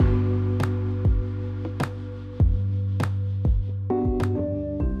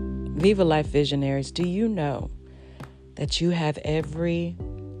Viva Life Visionaries, do you know that you have every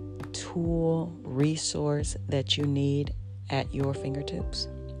tool, resource that you need at your fingertips?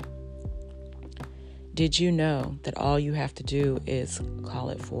 Did you know that all you have to do is call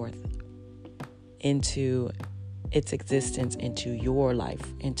it forth into its existence, into your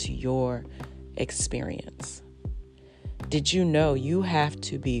life, into your experience? Did you know you have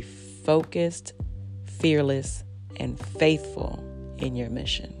to be focused, fearless, and faithful in your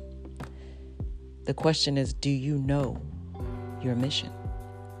mission? The question is, do you know your mission?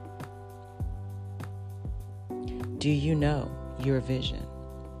 Do you know your vision?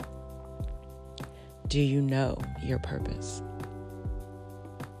 Do you know your purpose?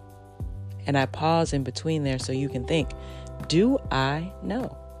 And I pause in between there so you can think, do I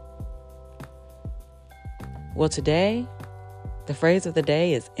know? Well, today, the phrase of the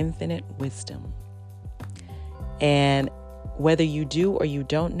day is infinite wisdom. And whether you do or you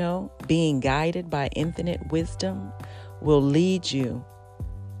don't know, being guided by infinite wisdom will lead you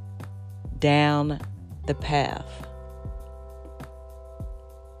down the path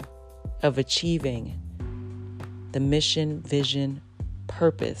of achieving the mission, vision,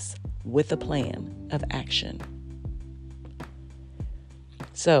 purpose with a plan of action.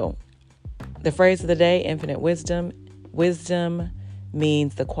 So, the phrase of the day, infinite wisdom. Wisdom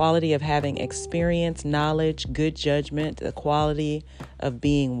means the quality of having experience, knowledge, good judgment, the quality of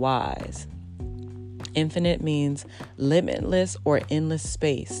being wise. Infinite means limitless or endless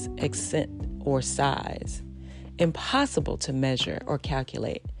space, extent or size, impossible to measure or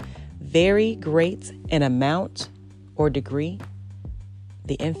calculate, very great in amount or degree.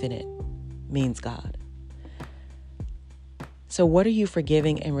 The infinite means God. So what are you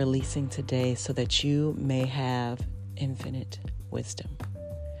forgiving and releasing today so that you may have infinite wisdom?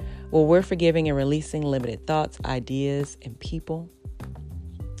 Well, we're forgiving and releasing limited thoughts, ideas, and people,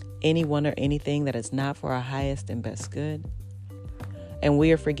 anyone or anything that is not for our highest and best good. And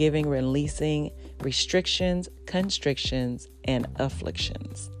we are forgiving, releasing restrictions, constrictions, and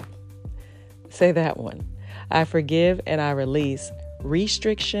afflictions. Say that one. I forgive and I release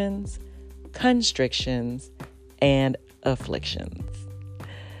restrictions, constrictions, and afflictions.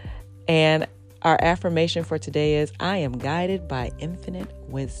 And our affirmation for today is, I am guided by infinite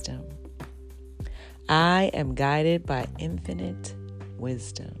wisdom. I am guided by infinite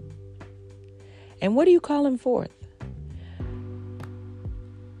wisdom. And what are you calling forth?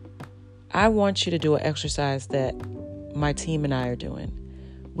 I want you to do an exercise that my team and I are doing.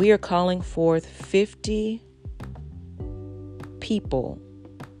 We are calling forth 50 people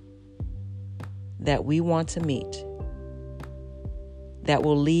that we want to meet that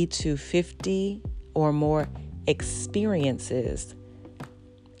will lead to 50 or more experiences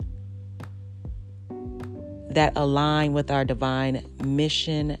that align with our divine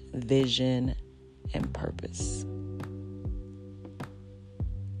mission, vision, and purpose.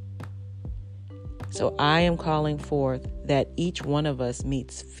 So I am calling forth that each one of us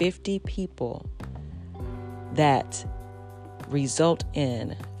meets 50 people that result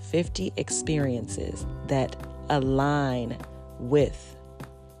in 50 experiences that align with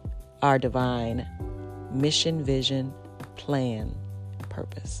our divine mission, vision, plan,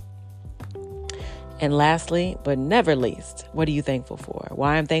 purpose. And lastly, but never least, what are you thankful for? Well,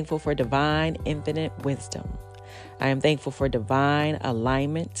 I am thankful for divine, infinite wisdom. I am thankful for divine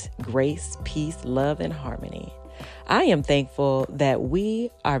alignment, grace, peace, love, and harmony. I am thankful that we,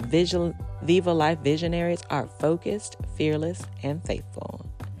 our Viva Life Visionaries, are focused, fearless, and faithful.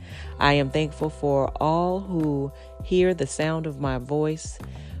 I am thankful for all who hear the sound of my voice,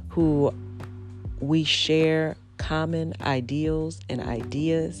 who we share common ideals and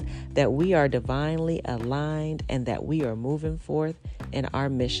ideas, that we are divinely aligned and that we are moving forth in our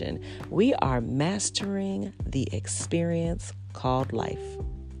mission. We are mastering the experience called life.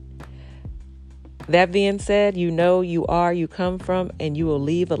 That being said, you know you are, you come from, and you will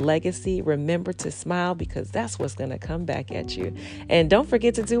leave a legacy. Remember to smile, because that's what's going to come back at you. And don't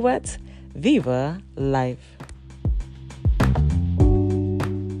forget to do what? Viva life.